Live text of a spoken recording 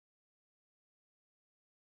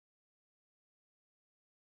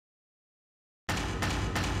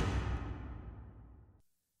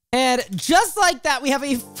And just like that, we have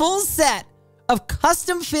a full set of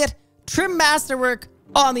custom fit trim masterwork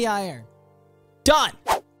on the iron. Done.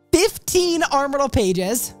 15 Armoral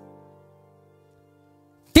pages,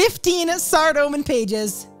 15 Sardoman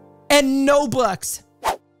pages, and no books.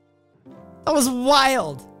 That was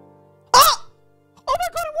wild. Oh! Oh my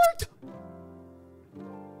god, it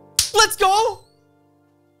worked! Let's go!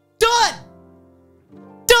 Done!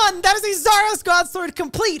 Done! That is a Zaros Godsword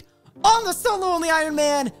complete on the solo-only Iron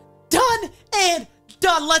Man. Done and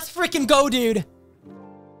done. Let's freaking go, dude.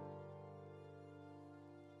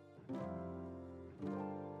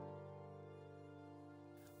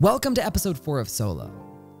 Welcome to episode 4 of Solo.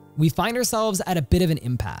 We find ourselves at a bit of an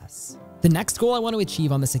impasse. The next goal I want to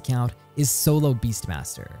achieve on this account is Solo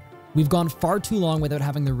Beastmaster. We've gone far too long without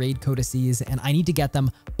having the raid codices, and I need to get them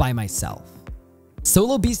by myself.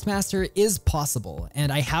 Solo Beastmaster is possible,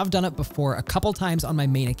 and I have done it before a couple times on my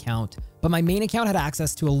main account, but my main account had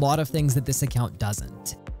access to a lot of things that this account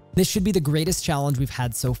doesn't. This should be the greatest challenge we've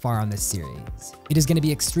had so far on this series. It is going to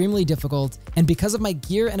be extremely difficult, and because of my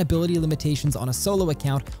gear and ability limitations on a solo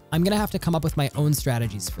account, I'm going to have to come up with my own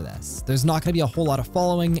strategies for this. There's not going to be a whole lot of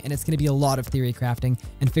following, and it's going to be a lot of theory crafting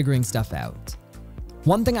and figuring stuff out.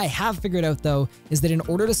 One thing I have figured out though, is that in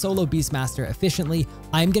order to solo Beastmaster efficiently,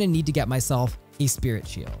 I'm going to need to get myself a spirit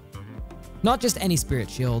shield. Not just any spirit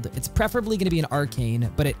shield, it's preferably going to be an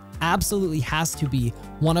arcane, but it absolutely has to be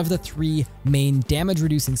one of the 3 main damage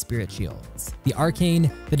reducing spirit shields: the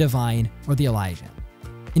arcane, the divine, or the Elysian.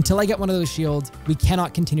 Until I get one of those shields, we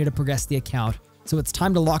cannot continue to progress the account, so it's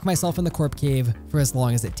time to lock myself in the Corp Cave for as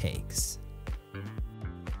long as it takes.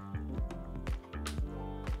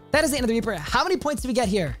 That is the end of the Reaper. How many points do we get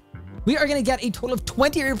here? We are going to get a total of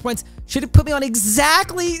 20 Reaper points. Should have put me on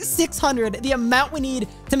exactly 600, the amount we need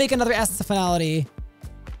to make another Essence of Finality.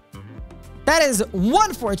 That is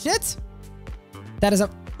one fortunate. That is a...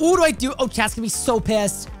 What do I do? Oh, chat's going to be so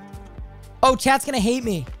pissed. Oh, chat's going to hate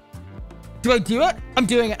me. Do I do it? I'm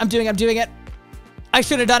doing it. I'm doing it. I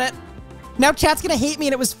should have done it. Now chat's going to hate me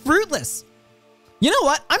and it was fruitless. You know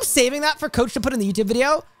what? I'm saving that for Coach to put in the YouTube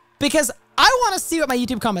video because I want to see what my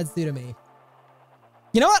YouTube comments do to me.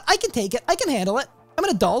 You know what? I can take it. I can handle it. I'm an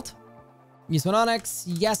adult. Use one Onyx.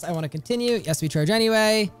 Yes, I want to continue. Yes, we charge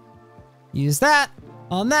anyway. Use that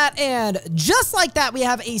on that. And just like that, we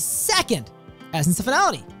have a second Essence of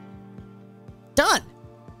Finality. Done.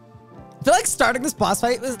 I feel like starting this boss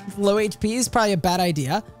fight with low HP is probably a bad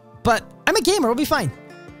idea, but I'm a gamer. We'll be fine.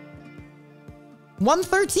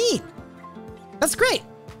 113. That's great.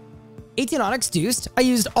 18 Onyx juiced. I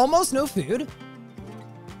used almost no food.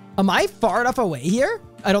 Am I far enough away here?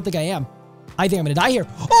 I don't think I am. I think I'm gonna die here.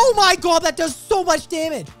 Oh my god, that does so much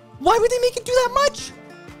damage. Why would they make it do that much?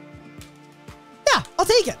 Yeah, I'll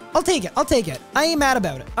take it. I'll take it. I'll take it. I ain't mad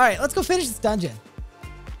about it. All right, let's go finish this dungeon.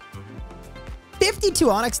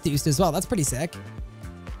 52 Onyx juiced as well. That's pretty sick.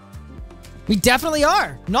 We definitely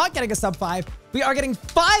are not getting a sub 5. We are getting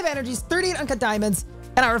 5 energies, 38 uncut diamonds,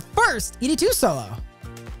 and our first ED2 solo.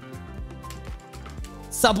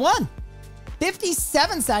 Sub 1.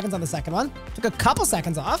 57 seconds on the second one. Took a couple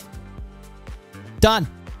seconds off. Done.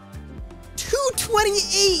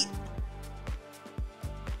 228.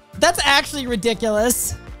 That's actually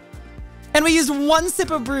ridiculous. And we used 1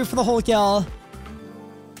 sip of brew for the whole kill.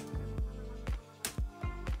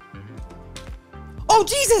 Oh,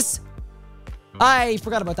 Jesus. I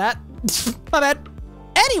forgot about that. My bad.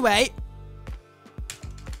 Anyway,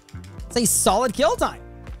 it's a solid kill time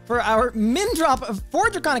for our min drop of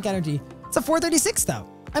 4 draconic energy. It's a 436 though.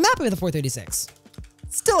 I'm happy with the 436.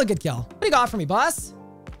 Still a good kill. What do you got for me, boss?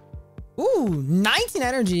 Ooh, 19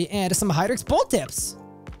 energy and some Hydrix bolt tips.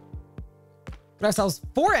 Got ourselves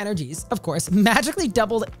 4 energies, of course. Magically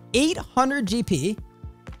doubled 800 GP.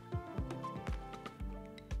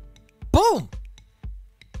 Boom.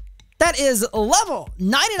 That is level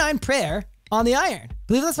 99 prayer on the iron. I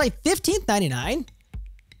believe that's my 15th 99.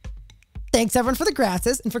 Thanks everyone for the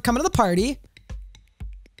grasses and for coming to the party.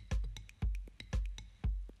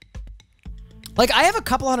 Like, I have a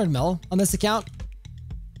couple 100 mil on this account.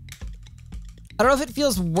 I don't know if it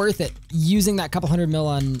feels worth it using that couple 100 mil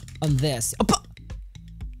on this.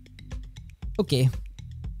 Okay.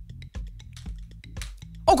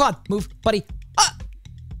 Oh god, move, buddy.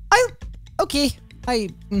 Okay.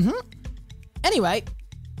 Anyway,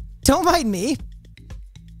 don't mind me.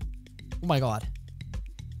 Oh my god.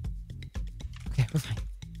 Okay, we're fine.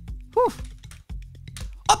 Whew.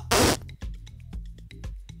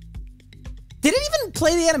 Did it even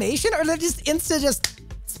play the animation, or did it just just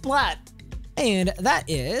splat? And that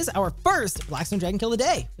is our first Blackstone Dragon kill of the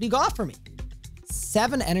day. What do you got for me?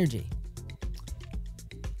 7 energy.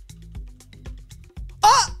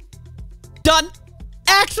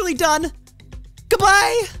 finally done.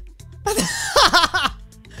 Goodbye.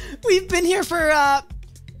 We've been here for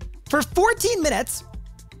 14 minutes.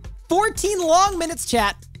 14 long minutes,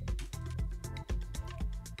 chat.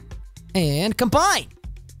 And combine.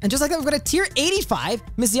 And just like that, we've got a tier 85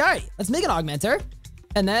 Miziari. Let's make an augmenter.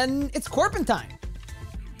 And then it's Corpin time.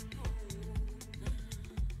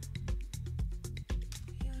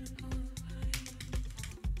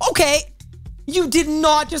 Okay. You did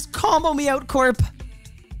not just combo me out, Corp.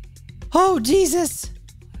 Oh, Jesus.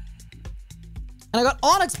 And I got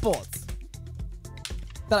Onyx Bolts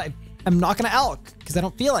that I'm not going to alch because I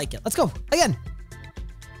don't feel like it. Let's go. Again.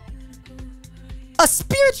 A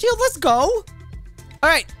Spirit Shield. Let's go. All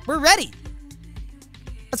right. We're ready.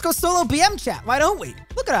 Let's go solo BM chat. Why don't we?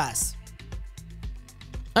 Look at us.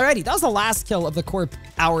 Alrighty. That was the last kill of the Corp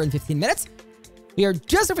hour and 15 minutes. We are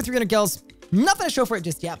just over 300 kills. Nothing to show for it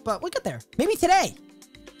just yet, but we'll get there. Maybe today.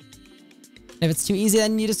 If it's too easy,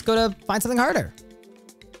 then you just go to find something harder.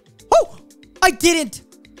 Oh, I didn't.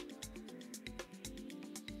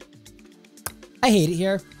 I hate it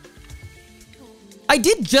here. I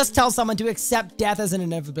did just tell someone to accept death as an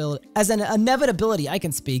inevitability. I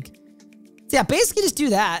can speak. So yeah, basically just do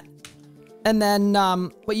that. And then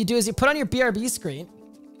what you do is you put on your BRB screen.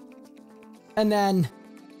 And then...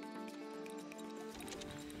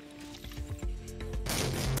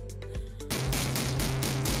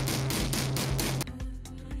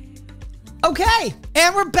 Okay,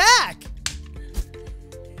 and we're back.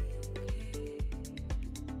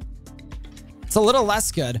 It's a little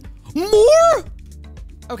less good. More?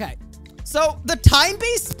 Okay, so the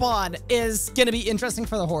time-based spawn is gonna be interesting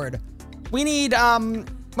for the Horde. We need,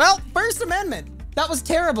 well, First Amendment. That was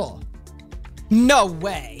terrible. No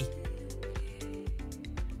way.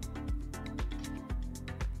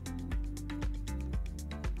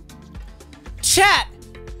 Chat,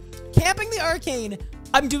 camping the Arcane.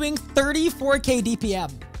 I'm doing 34k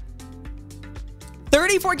DPM.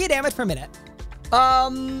 34k damage per minute.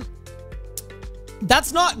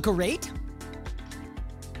 That's not great.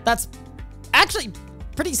 That's actually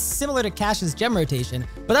pretty similar to Cash's gem rotation,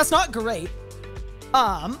 but that's not great.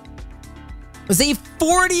 It was a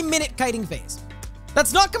 40-minute kiting phase.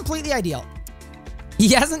 That's not completely ideal. He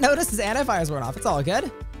hasn't noticed his anti-fire's worn off. It's all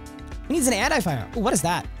good. He needs an anti-fire. Ooh, what is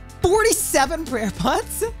that? 47 prayer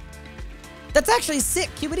pots? That's actually sick.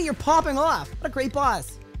 QBD, you're popping off. What a great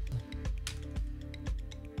boss.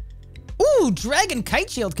 Ooh, Dragon Kite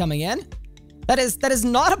Shield coming in. That is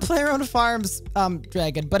not a player-owned farms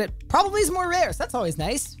dragon, but it probably is more rare, so that's always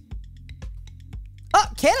nice. Oh,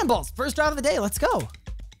 cannonballs. First drive of the day. Let's go.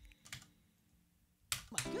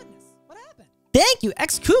 My goodness. What happened? Thank you,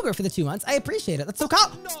 X-Cougar, for the 2 months. I appreciate it. That's so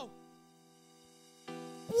cool. No.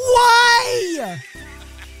 Why?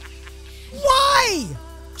 Why?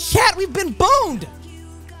 Chat, we've been boned.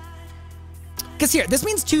 Because here, this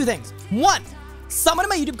means 2 things. 1, someone in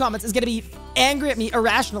my YouTube comments is going to be angry at me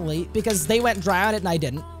irrationally because they went dry on it and I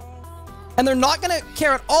didn't. And they're not going to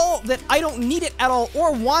care at all that I don't need it at all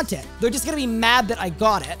or want it. They're just going to be mad that I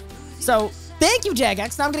got it. So thank you,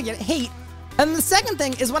 Jagex. Now I'm going to get hate. And the second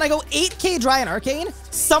thing is when I go 8k dry in Arcane,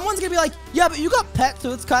 someone's going to be like, yeah, but you got pet,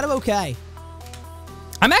 so it's kind of okay.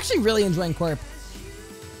 I'm actually really enjoying Corp.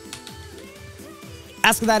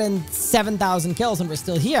 Ask that in 7,000 kills and we're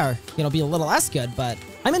still here. It'll be a little less good, but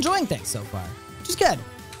I'm enjoying things so far, which is good.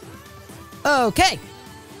 Okay.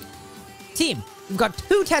 Team, we've got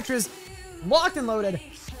 2 Tetras locked and loaded.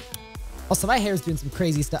 Also, my hair's doing some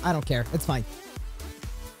crazy stuff. I don't care. It's fine.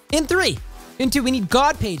 In 3. In 2, we need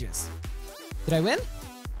God pages. Did I win?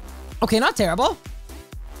 Okay, not terrible.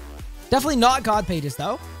 Definitely not God pages,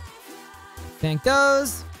 though. Thank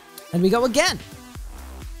those. And we go again.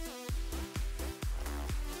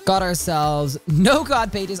 Got ourselves no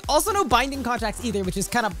God pages. Also no binding contracts either, which is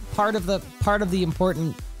kind of part of the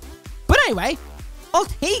important. But anyway, I'll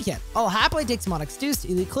take it. I'll happily take some Onyx Deuce,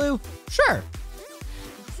 Elite Clue. Sure.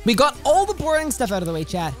 We got all the boring stuff out of the way,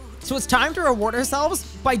 chat. So it's time to reward ourselves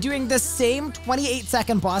by doing the same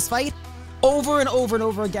 28-second boss fight over and over and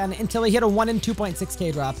over again until we hit a 1 in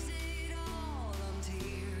 2.6k drop.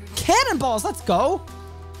 Cannonballs, let's go.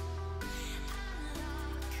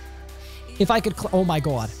 If I could, oh my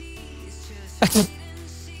God.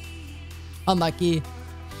 Unlucky.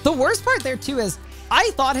 The worst part there too is I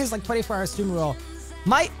thought his like 24-hour stream rule.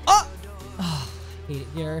 I hate it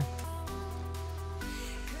here.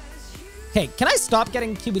 Okay, can I stop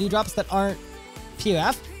getting QBD drops that aren't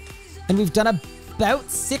POF? And we've done about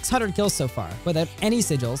 600 kills so far without any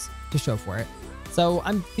sigils to show for it. So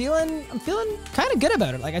I'm feeling kind of good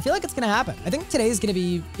about it. Like I feel like it's gonna happen. I think today's gonna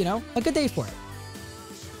be, you know, a good day for it.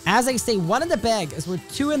 As I say, 1 in the bag as we're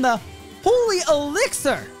 2 in the holy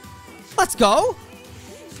elixir. Let's go.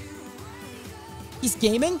 He's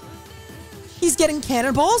gaming. He's getting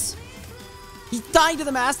cannonballs. He's dying to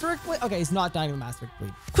the Master. Okay, he's not dying to the Master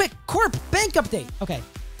Bleed. Quick, Corp, bank update. Okay.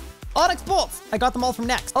 Onyx Bolts. I got them all from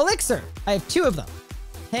Next. Elixir. I have 2 of them.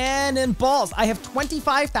 Cannonballs. I have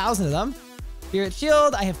 25,000 of them. Spirit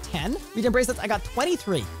Shield. I have 10. Regen Bracelets. I got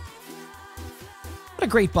 23. What a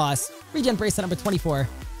great boss. Regen Bracelet number 24.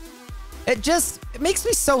 It makes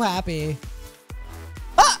me so happy.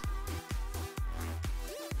 Ah!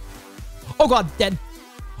 Oh God, dead.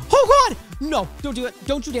 Oh God! No, don't do it.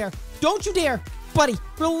 Don't you dare. Don't you dare. Buddy,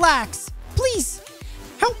 relax. Please,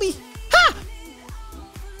 help me. Ha!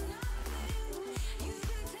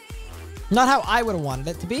 Not how I would have wanted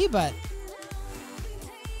it to be, but...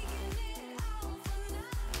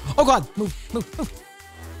 Oh God, move, move, move.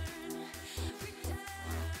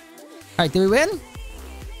 All right, did we win?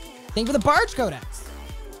 Thank you for the Barge Codex.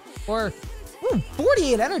 Or, ooh,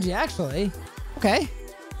 48 energy, actually. Okay,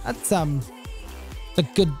 that's, a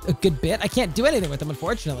good bit. I can't do anything with them,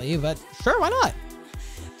 unfortunately, but sure, why not?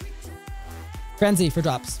 Frenzy for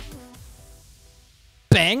drops.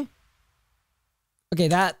 Bang. Okay,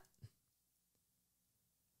 that.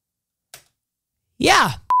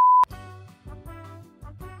 Yeah.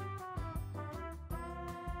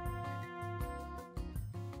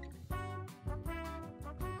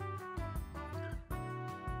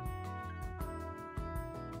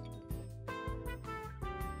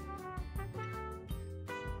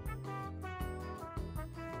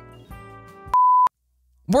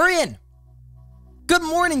 We're in. Good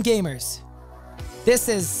morning, gamers. This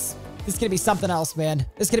is gonna be something else, man.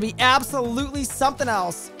 This is gonna be absolutely something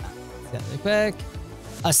else. Really quick.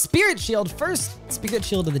 A Spirit Shield first. Spirit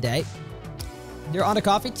Shield of the day. You're on a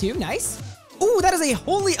coffee too. Nice. Ooh, that is a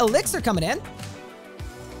Holy Elixir coming in.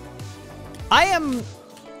 I am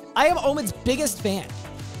Omid's biggest fan.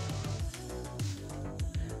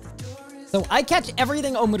 So I catch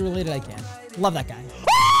everything Omid related I can. Love that guy.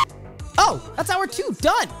 Oh, that's hour 2.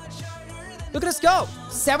 Done. Look at us go.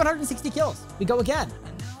 760 kills. We go again.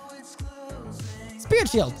 Spirit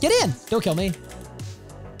Shield. Get in. Don't kill me.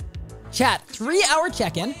 Chat. 3-hour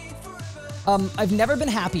check-in. I've never been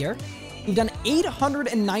happier. We've done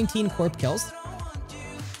 819 corp kills.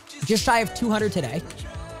 Just shy of 200 today.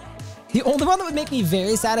 The only one that would make me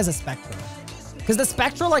very sad is a Spectral. Because the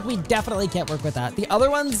Spectral, like, we definitely can't work with that. The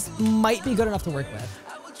other ones might be good enough to work with.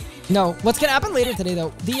 No, what's gonna happen later today,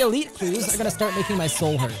 though, the elite crews are gonna start making my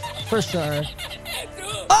soul hurt. For sure.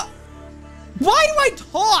 Oh! Why do I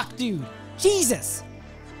talk, dude? Jesus.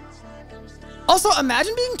 Also,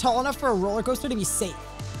 imagine being tall enough for a roller coaster to be safe.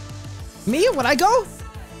 Me, when I go?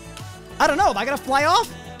 I don't know. Am I gonna fly off?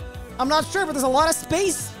 I'm not sure, but there's a lot of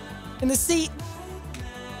space in the seat.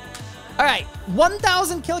 All right,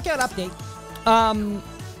 1,000 kill count update.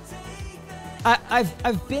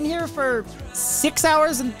 I've been here for 6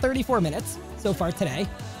 hours and 34 minutes so far today.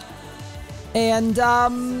 And,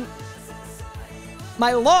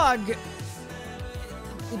 my log,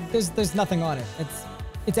 there's nothing on it.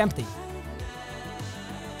 It's empty.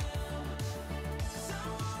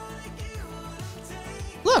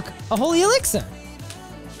 Look, a Holy Elixir.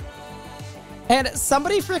 And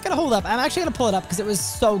somebody freaking hold up. I'm actually gonna pull it up because it was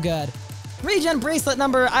so good. Regen bracelet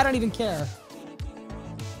number, I don't even care.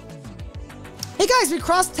 Hey guys, we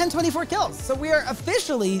crossed 1024 kills, so we are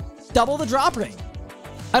officially double the drop rate.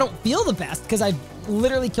 I don't feel the best because I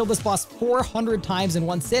literally killed this boss 400 times in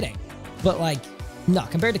one sitting. But like, no,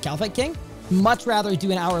 compared to Calfight King, much rather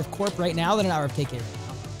do an hour of Corp right now than an hour of KK right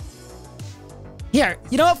now. Here,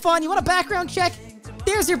 you know what, Fawn? You want a background check?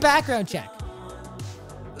 There's your background check.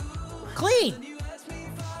 Clean.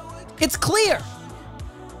 It's clear.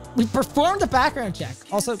 We performed a background check.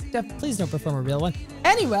 Also, please don't perform a real one.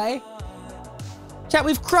 Anyway, chat,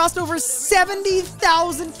 we've crossed over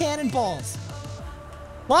 70,000 cannonballs.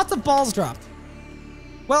 Lots of balls dropped.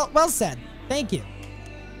 Well said. Thank you.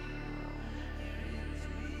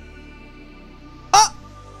 Oh!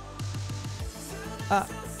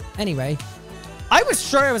 Anyway, I was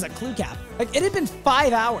sure I was at clue cap. Like, it had been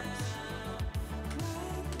 5 hours.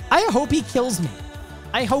 I hope he kills me.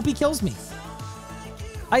 I hope he kills me.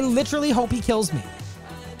 I literally hope he kills me.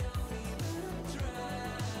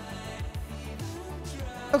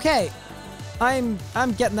 Okay. I'm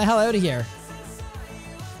getting the hell out of here.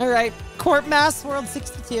 Alright. Corp Mass World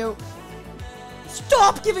 62.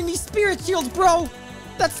 Stop giving me Spirit Shields, bro!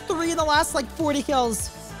 That's 3 in the last, like, 40 kills.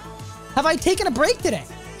 Have I taken a break today?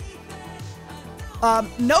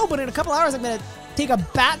 No, but in a couple hours I'm gonna take a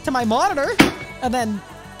bat to my monitor, and then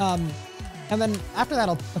after that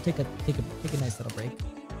I'll take a nice little break.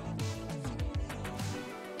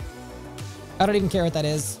 I don't even care what that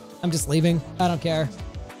is. I'm just leaving. I don't care.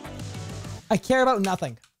 I care about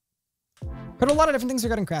nothing. Heard a lot of different things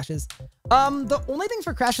regarding crashes. The only thing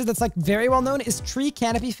for crashes that's like very well known is tree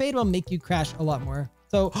canopy fade will make you crash a lot more.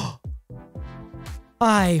 So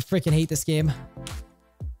I freaking hate this game.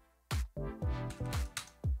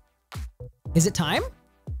 Is it time?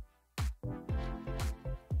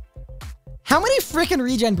 How many freaking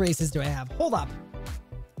regen braces do I have? Hold up.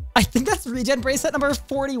 I think that's regen bracelet number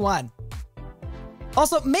 41.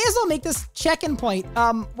 Also, may as well make this check-in point.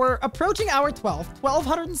 We're approaching hour 12.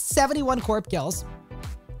 1,271 corp kills.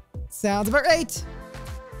 Sounds about right.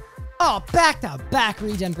 Oh, back-to-back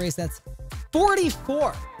regen bracelets.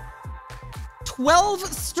 44. 12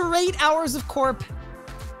 straight hours of corp.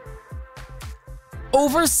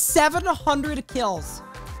 Over 700 kills.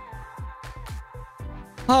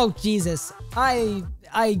 Oh, Jesus. I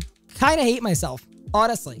kind of hate myself.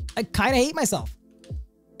 Honestly, I kind of hate myself.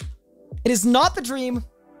 It is not the dream.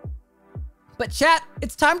 But chat,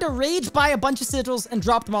 it's time to rage buy a bunch of sigils and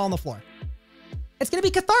drop them all on the floor. It's going to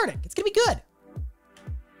be cathartic. It's going to be good.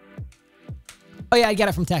 Oh yeah, I get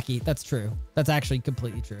it from Techie. That's true. That's actually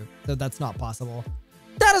completely true. So that's not possible.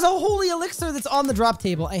 That is a holy elixir that's on the drop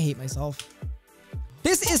table. I hate myself.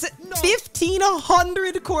 This is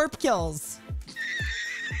 1,500 corp kills.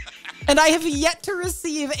 And I have yet to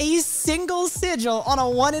receive a single sigil on a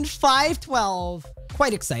 1 in 512.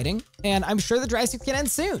 Quite exciting. And I'm sure the dry streak can end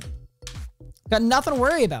soon. Got nothing to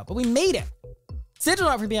worry about, but we made it. Sigil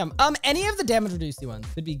not for PM. Any of the damage reduced ones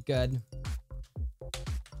would be good.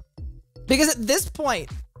 Because at this point,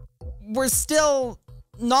 we're still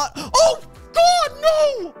not... Oh, God,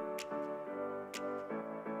 no!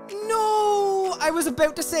 No! I was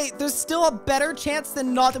about to say, there's still a better chance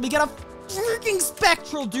than not that we get a freaking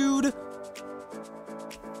spectral, dude.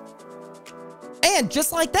 And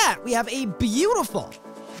just like that, we have a beautiful,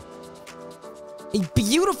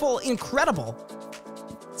 incredible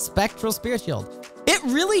spectral spirit shield. It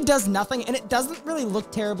really does nothing, and it doesn't really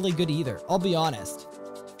look terribly good either. I'll be honest.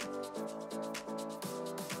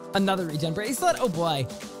 Another regen bracelet. Oh boy.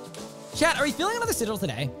 Chat, are we feeling another sigil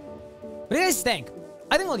today? What do you guys think?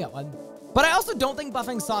 I think we'll get one. But I also don't think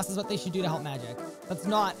buffing sauce is what they should do to help magic. That's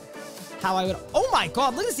not how I would... Oh my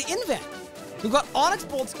God, look at this invent. We've got Onyx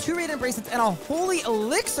Bolts, 2 Radiant Bracelets, and a Holy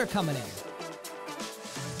Elixir coming in.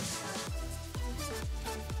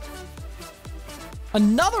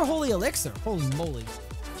 Another Holy Elixir. Holy moly.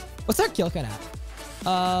 What's our kill count at?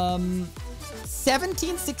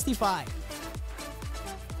 1765.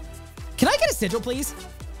 Can I get a sigil, please?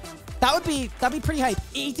 That'd be pretty hype.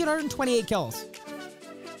 1,828 kills.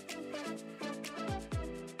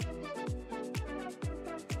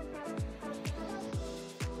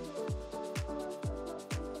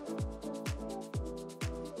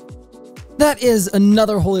 That is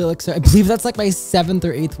another Holy Elixir. I believe that's like my 7th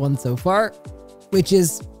or 8th one so far, which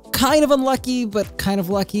is kind of unlucky, but kind of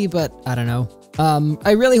lucky, but I don't know.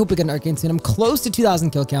 I really hope we get an Arcane soon. I'm close to 2,000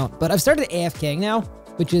 kill count, but I've started AFKing now,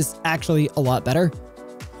 which is actually a lot better.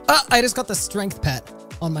 I just got the strength pet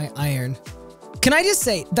on my iron. Can I just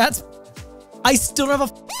say, I still don't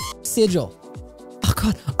have a sigil. Oh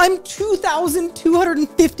God, I'm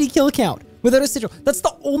 2,250 kill count without a sigil. That's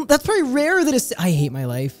probably rarer than I hate my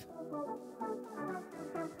life.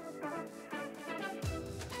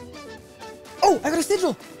 Oh, I got a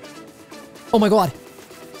sigil. Oh my God.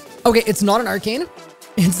 Okay, it's not an arcane.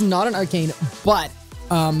 It's not an arcane, but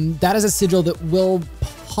that is a sigil that will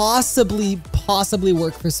possibly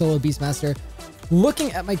work for solo Beastmaster.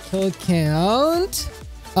 Looking at my kill count,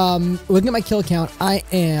 I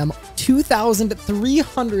am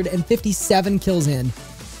 2,357 kills in.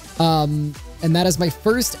 And that is my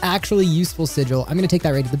first actually useful sigil. I'm going to take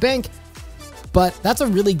that right to the bank, but that's a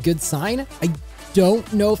really good sign. I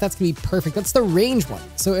don't know if that's going to be perfect. That's the range one.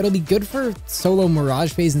 So it'll be good for solo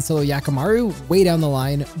Mirage Phase and solo Yakamaru way down the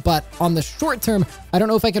line. But on the short term, I don't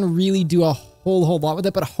know if I can really do a whole lot with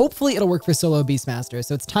it, but hopefully it'll work for solo Beastmaster.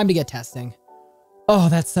 So it's time to get testing. Oh,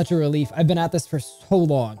 that's such a relief. I've been at this for so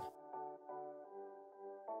long.